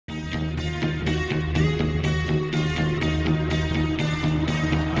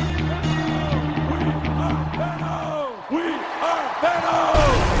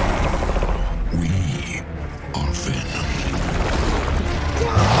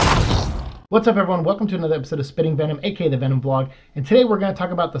What's up, everyone? Welcome to another episode of Spitting Venom, aka the Venom Vlog. And today we're going to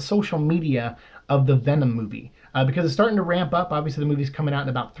talk about the social media of the Venom movie because it's starting to ramp up. Obviously, the movie's coming out in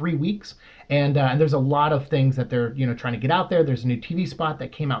about 3 weeks, and there's a lot of things that they're trying to get out there. There's a new TV spot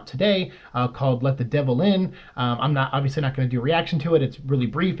that came out today called "Let the Devil In." I'm obviously not going to do a reaction to it. It's really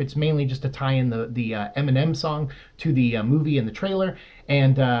brief. It's mainly just to tie in the Eminem song to the movie and the trailer.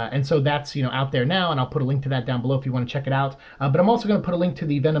 And so that's out there now, and I'll put a link to that down below if you want to check it out. But I'm also going to put a link to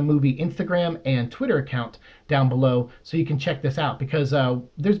the Venom movie Instagram and Twitter account down below so you can check this out, because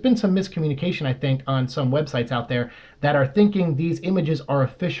there's been some miscommunication, I think, on some websites out there that are thinking these images are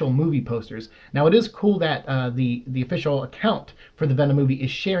official movie posters. Now, it is cool that the official account for the Venom movie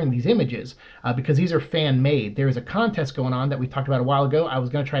is sharing these images because these are fan-made. There is a contest going on that we talked about a while ago. I was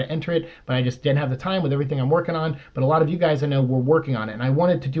going to try to enter it, but I just didn't have the time with everything I'm working on. But a lot of you guys I know were working on it, and I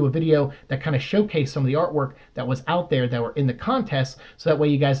wanted to do a video that kind of showcased some of the artwork that was out there that were in the contest, so that way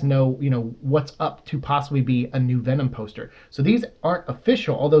you guys know what's up to possibly be a new Venom poster. So these aren't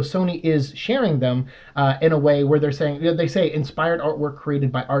official, although Sony is sharing them in a way where they're saying, they say inspired artwork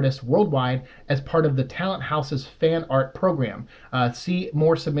created by artists worldwide as part of the Talenthouse's fan art program. See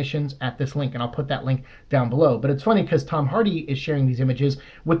more submissions at this link, and I'll put that link down below. But it's funny because Tom Hardy is sharing these images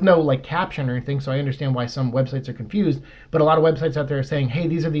with no caption or anything, so I understand why some websites are confused. But a lot of websites out there are saying, hey,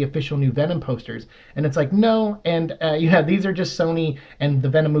 these are the official new Venom posters, and it's like, no. And these are just Sony and the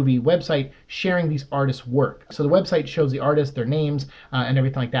Venom movie website sharing these artists' work. So the website shows the artists, their names, and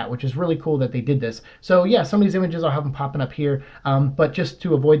everything like that, which is really cool that they did this. So yeah, some of these images I'll have them popping up here, but just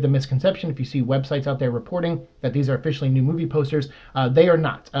to avoid the misconception, if you see websites out there reporting that these are officially new movie posters, they are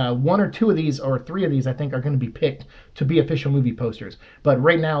not. 1 or 2 of these, or 3 of these, I think, are going to be picked to be official movie posters. But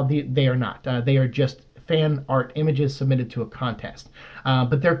right now, they are not. They are just fan art images submitted to a contest.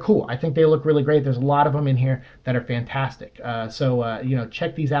 But they're cool. I think they look really great. There's a lot of them in here that are fantastic. So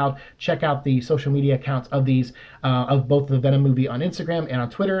check these out. Check out the social media accounts of these, of both the Venom movie on Instagram and on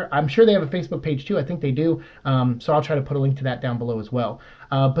Twitter. I'm sure they have a Facebook page too. I think they do. So I'll try to put a link to that down below as well.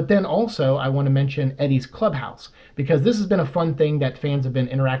 But then also I want to mention Eddie's Clubhouse, because this has been a fun thing that fans have been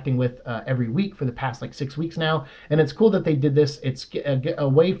interacting with every week for the past 6 weeks now. And it's cool that they did this. It's a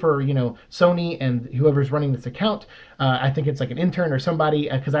way for Sony and whoever's running this account. I think it's like an intern or somebody,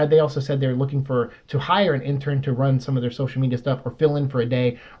 because they also said they're looking to hire an intern to run some of their social media stuff or fill in for a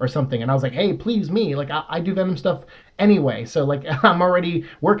day or something. And I was like, hey, please me, I do Venom stuff anyway, so I'm already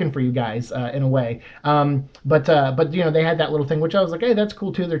working for you guys in a way. But they had that little thing, which I was like, hey, that's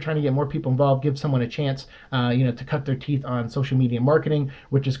cool too. They're trying to get more people involved, give someone a chance to cut their teeth on social media marketing,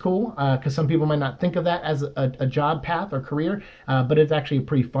 which is cool, because some people might not think of that as a job path or career, but it's actually a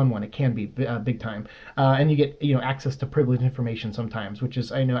pretty fun one. It can be big time, and you get access to privileged information sometimes, which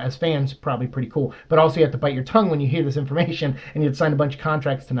is, I know, as fans, probably pretty cool. But also you have to bite your tongue when you hear this information, and you have to sign a bunch of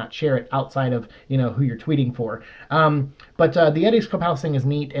contracts to not share it outside of who you're tweeting for. But the Eddie's Clubhouse thing is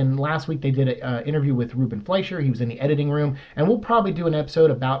neat, and last week they did an interview with Ruben Fleischer. He was in the editing room, and we'll probably do an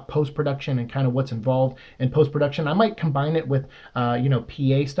episode about post-production and kind of what's involved in post-production. I might combine it with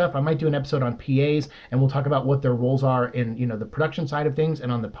PA stuff. I might do an episode on PAs, and we'll talk about what their roles are in the production side of things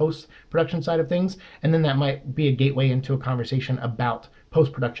and on the post-production side of things, and then that might be a gateway into a conversation about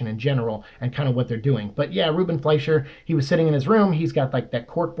post-production in general and kind of what they're doing. But yeah, Ruben Fleischer, he was sitting in his room. He's got that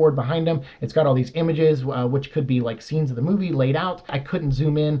cork board behind him. It's got all these images, which could be scenes of the movie laid out. I couldn't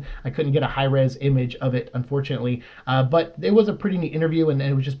zoom in. I couldn't get a high-res image of it, unfortunately. But it was a pretty neat interview, and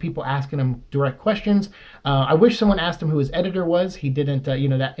it was just people asking him direct questions. I wish someone asked him who his editor was. He didn't,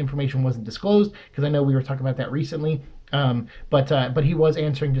 that information wasn't disclosed, because I know we were talking about that recently. But he was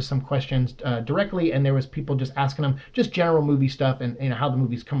answering just some questions directly, and there was people just asking him just general movie stuff and how the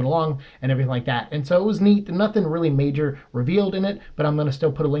movie's coming along and everything like that. And so it was neat. Nothing really major revealed in it, but I'm going to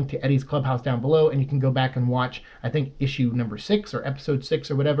still put a link to Eddie's Clubhouse down below, and you can go back and watch, I think issue number 6 or episode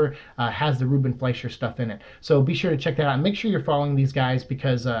 6 or whatever has the Ruben Fleischer stuff in it. So be sure to check that out, and make sure you're following these guys,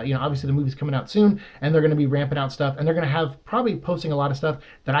 because obviously the movie's coming out soon, and they're going to be ramping out stuff, and they're going to have probably posting a lot of stuff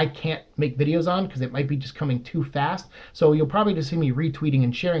that I can't make videos on because it might be just coming too fast. So you'll probably just see me retweeting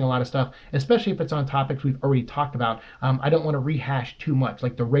and sharing a lot of stuff, especially if it's on topics we've already talked about. I don't want to rehash too much,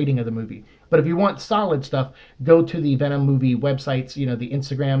 like the rating of the movie. But if you want solid stuff, go to the Venom movie websites, the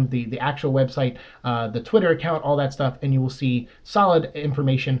Instagram, the actual website, the Twitter account, all that stuff, and you will see solid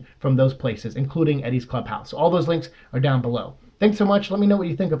information from those places, including Eddie's Clubhouse. So all those links are down below. Thanks so much. Let me know what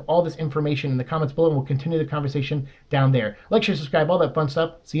you think of all this information in the comments below, and we'll continue the conversation down there. Like, share, subscribe, all that fun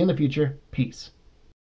stuff. See you in the future. Peace.